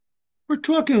We're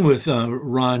talking with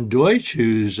Ron Deutsch,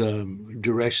 who's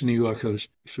directs New Yorkers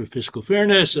for Fiscal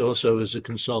Fairness, also is a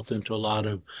consultant to a lot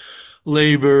of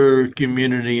labor,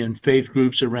 community, and faith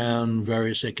groups around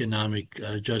various economic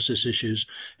justice issues.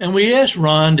 And we asked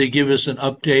Ron to give us an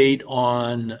update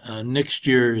on next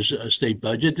year's state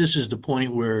budget. This is the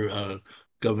point where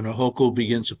Governor Hochul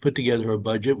begins to put together her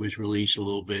budget, was released a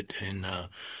little bit in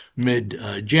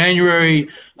mid-January.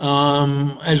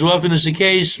 As often is the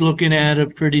case, looking at a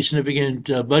pretty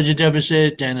significant budget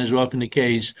deficit, and as often the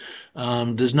case,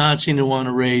 does not seem to want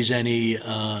to raise any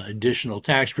additional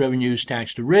tax revenues,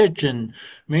 tax the rich, and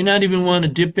may not even want to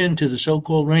dip into the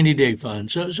so-called rainy day fund.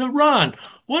 So Ron,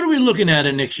 what are we looking at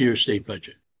in next year's state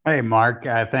budget? Hey, Mark,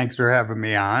 thanks for having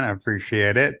me on. I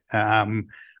appreciate it.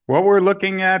 Well, we're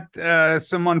looking at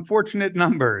some unfortunate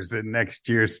numbers in next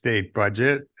year's state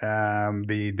budget.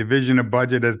 The Division of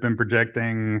Budget has been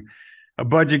projecting a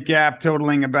budget gap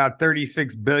totaling about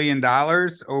 $36 billion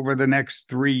over the next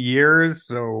 3 years.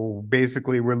 So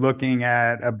basically, we're looking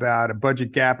at about a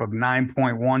budget gap of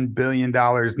 $9.1 billion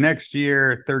next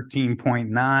year,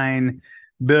 13.9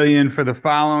 billion for the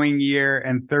following year,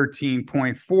 and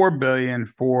 13.4 billion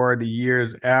for the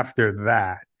years after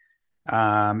that.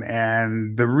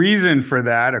 And the reason for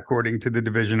that, according to the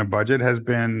Division of Budget, has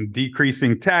been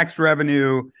decreasing tax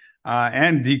revenue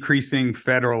and decreasing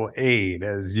federal aid.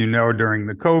 As you know, during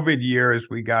the COVID years,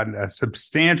 we got a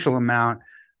substantial amount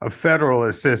of federal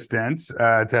assistance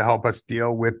to help us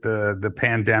deal with the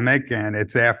pandemic and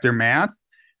its aftermath.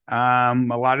 A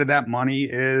lot of that money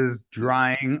is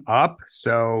drying up.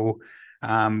 So,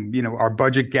 our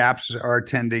budget gaps are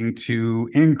tending to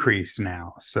increase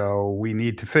now. So we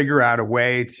need to figure out a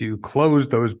way to close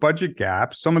those budget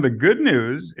gaps. Some of the good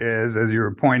news is, as you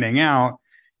were pointing out,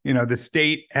 the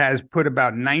state has put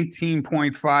about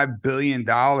 $19.5 billion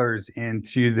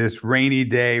into this rainy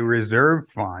day reserve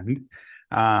fund.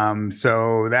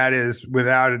 So that is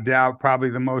without a doubt probably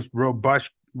the most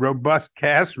robust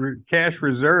cash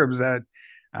reserves that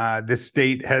the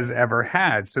state has ever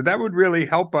had. So that would really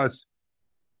help us,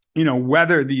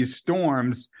 weather these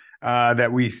storms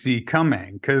that we see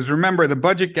coming. Because remember, the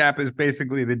budget gap is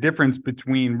basically the difference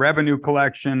between revenue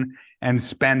collection and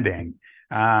spending.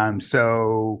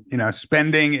 So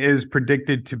spending is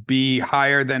predicted to be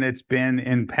higher than it's been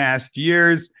in past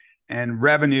years, and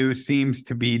revenue seems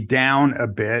to be down a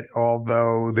bit,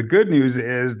 although the good news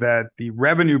is that the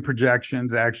revenue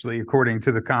projections, actually, according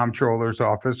to the Comptroller's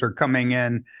office, are coming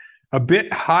in a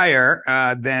bit higher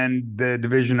than the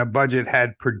Division of Budget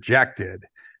had projected.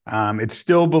 It's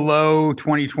still below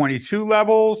 2022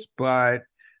 levels, but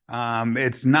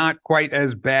it's not quite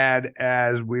as bad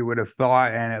as we would have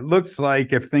thought. And it looks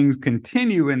like if things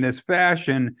continue in this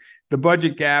fashion, the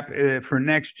budget gap for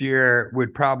next year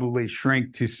would probably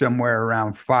shrink to somewhere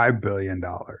around $5 billion.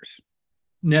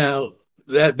 Now,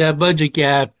 that budget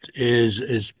gap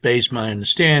is based, my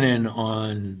understanding,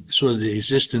 on sort of the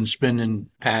existing spending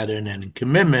pattern and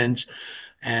commitments,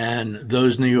 and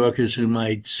those New Yorkers who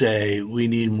might say we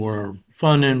need more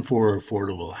funding for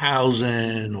affordable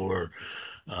housing or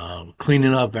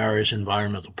cleaning up various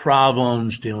environmental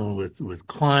problems, dealing with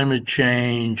climate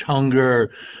change,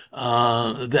 hunger,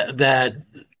 that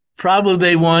probably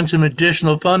they want some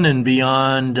additional funding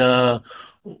beyond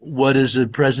what is the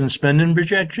present spending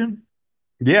projection?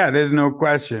 Yeah, there's no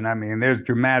question. I mean, there's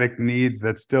dramatic needs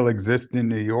that still exist in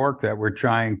New York that we're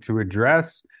trying to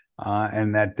address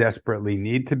and that desperately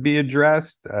need to be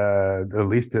addressed. The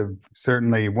least of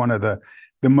certainly one of the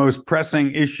most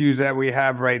pressing issues that we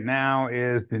have right now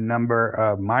is the number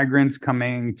of migrants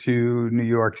coming to New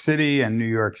York City and New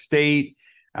York State.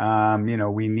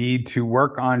 We need to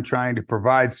work on trying to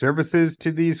provide services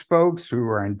to these folks who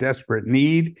are in desperate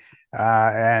need.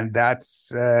 And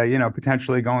that's,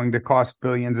 potentially going to cost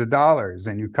billions of dollars.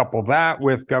 And you couple that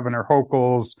with Governor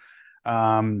Hochul's,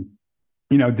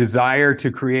 desire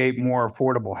to create more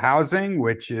affordable housing,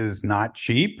 which is not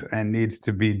cheap and needs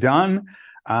to be done.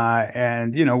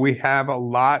 We have a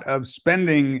lot of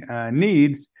spending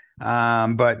needs,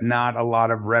 but not a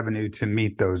lot of revenue to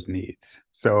meet those needs.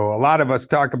 So a lot of us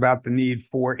talk about the need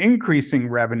for increasing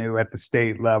revenue at the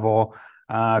state level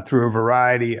through a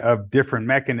variety of different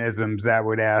mechanisms that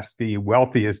would ask the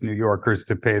wealthiest New Yorkers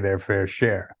to pay their fair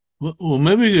share. Well,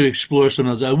 maybe we could explore some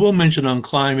of those. I will mention on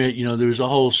climate, there's a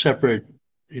whole separate,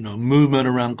 movement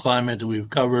around climate that we've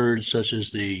covered, such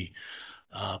as the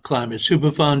Climate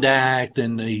Superfund Act,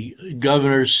 and the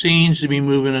governor seems to be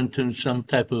moving into some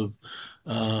type of,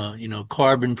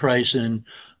 carbon pricing.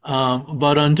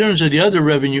 But in terms of the other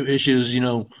revenue issues,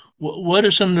 what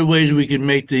are some of the ways we could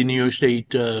make the New York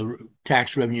State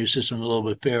tax revenue system a little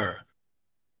bit fairer?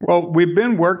 Well, we've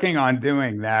been working on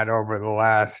doing that over the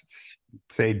last,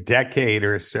 say, decade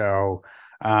or so.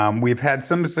 We've had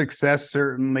some success,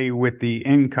 certainly, with the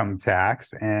income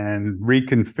tax and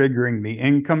reconfiguring the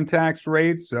income tax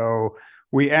rate. So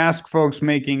we ask folks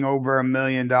making over $1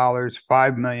 million,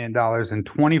 $5 million, and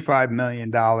 $25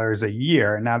 million a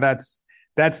year. Now that's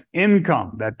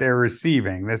income that they're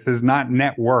receiving. This is not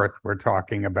net worth we're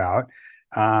talking about.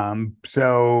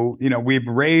 So we've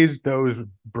raised those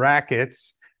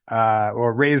brackets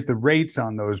or raised the rates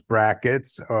on those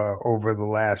brackets over the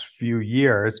last few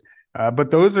years,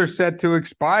 but those are set to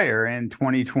expire in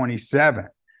 2027.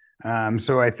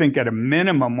 So I think at a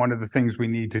minimum, one of the things we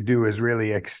need to do is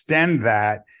really extend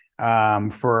that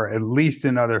for at least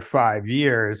another 5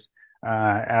 years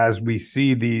as we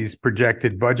see these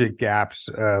projected budget gaps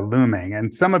looming.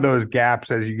 And some of those gaps,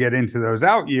 as you get into those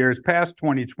out years past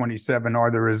 2027,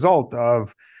 are the result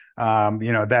of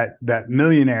that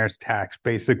millionaires tax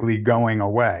basically going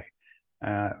away.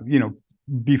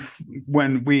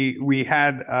 When we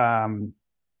had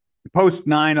post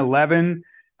 9/11,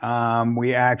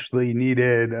 we actually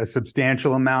needed a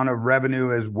substantial amount of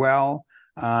revenue as well.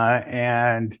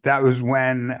 And that was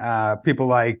when people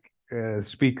like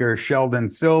Speaker Sheldon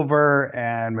Silver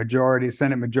and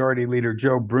Senate Majority Leader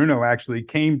Joe Bruno actually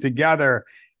came together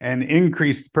and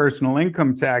increased personal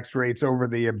income tax rates over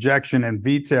the objection and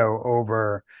veto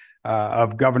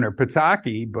of Governor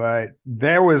Pataki. But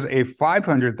there was a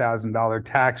 $500,000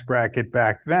 tax bracket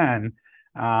back then,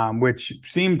 which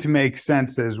seemed to make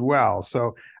sense as well.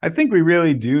 So I think we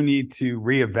really do need to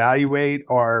reevaluate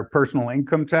our personal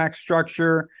income tax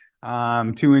structure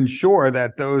to ensure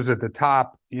that those at the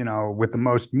top, with the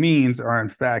most means are in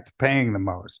fact paying the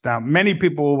most. Now, many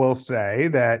people will say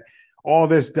that all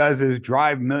this does is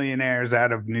drive millionaires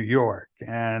out of New York.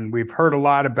 And we've heard a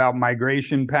lot about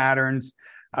migration patterns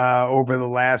over the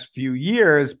last few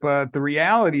years, but the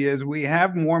reality is we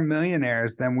have more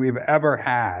millionaires than we've ever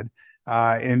had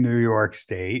in New York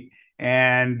State.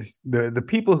 And the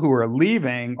people who are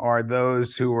leaving are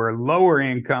those who are lower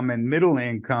income and middle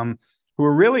income who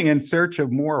are really in search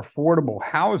of more affordable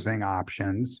housing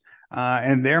options.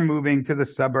 And they're moving to the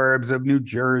suburbs of New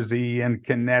Jersey and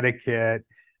Connecticut.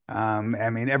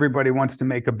 Everybody wants to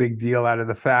make a big deal out of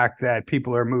the fact that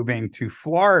people are moving to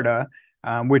Florida,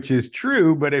 which is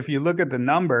true. But if you look at the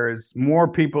numbers, more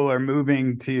people are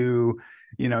moving to,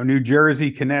 New Jersey,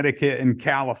 Connecticut, and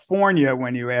California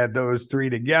when you add those three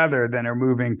together than are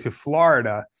moving to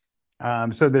Florida.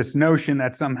 So this notion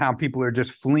that somehow people are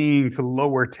just fleeing to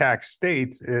lower tax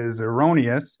states is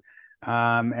erroneous,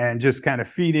 and just kind of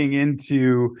feeding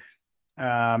into,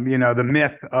 the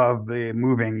myth of the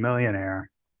moving millionaire.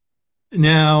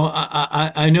 Now,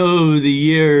 I know the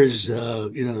years,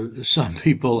 some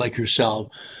people like yourself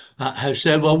have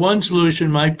said, well, one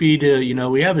solution might be to,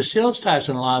 we have a sales tax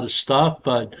on a lot of stuff,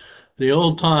 but the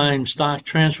old time stock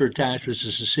transfer tax, which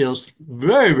is a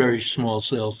very, very small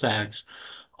sales tax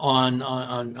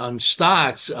on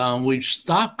stocks, we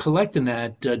stopped collecting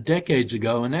that decades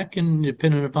ago, and that can,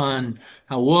 depending upon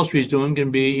how Wall Street's doing, can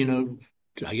be,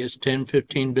 I guess 10,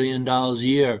 $15 billion a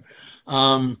year.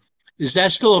 Is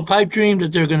that still a pipe dream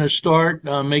that they're going to start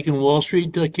making Wall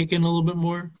Street kick in a little bit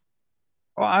more?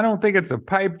 Well, I don't think it's a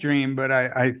pipe dream, but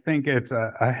I think it's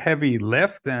a heavy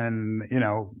lift. And,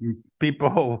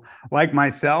 people like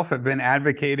myself have been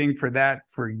advocating for that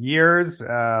for years.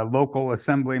 Local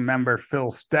Assembly member Phil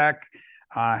Steck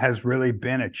has really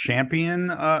been a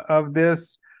champion of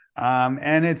this.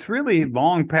 And it's really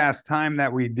long past time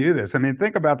that we do this.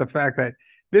 Think about the fact that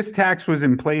this tax was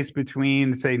in place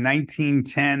between, say,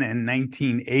 1910 and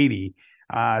 1980.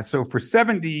 So for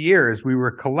 70 years, we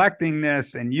were collecting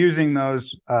this and using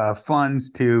those funds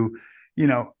to,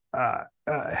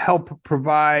 help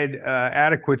provide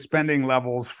adequate spending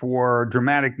levels for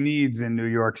dramatic needs in New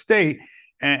York State.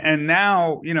 And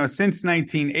now, since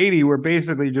 1980, we're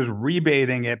basically just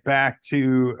rebating it back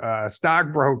to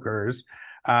stockbrokers.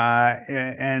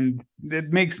 And it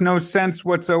makes no sense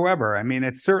whatsoever.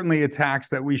 It's certainly a tax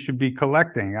that we should be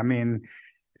collecting.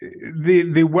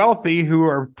 The wealthy, who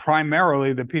are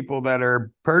primarily the people that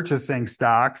are purchasing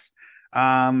stocks,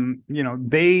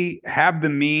 they have the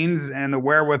means and the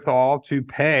wherewithal to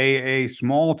pay a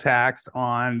small tax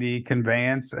on the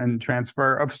conveyance and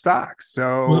transfer of stocks.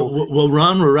 Well,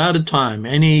 Ron, we're out of time.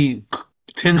 Any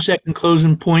 10-second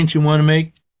closing points you want to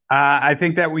make? I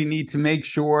think that we need to make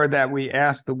sure that we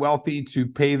ask the wealthy to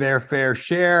pay their fair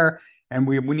share. And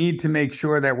we need to make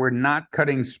sure that we're not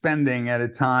cutting spending at a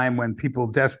time when people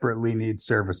desperately need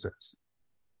services.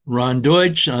 Ron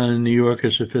Deutsch on New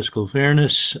Yorkers for Fiscal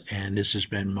Fairness, and this has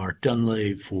been Mark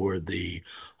Dunlea for the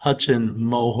Hudson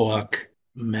Mohawk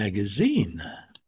Magazine.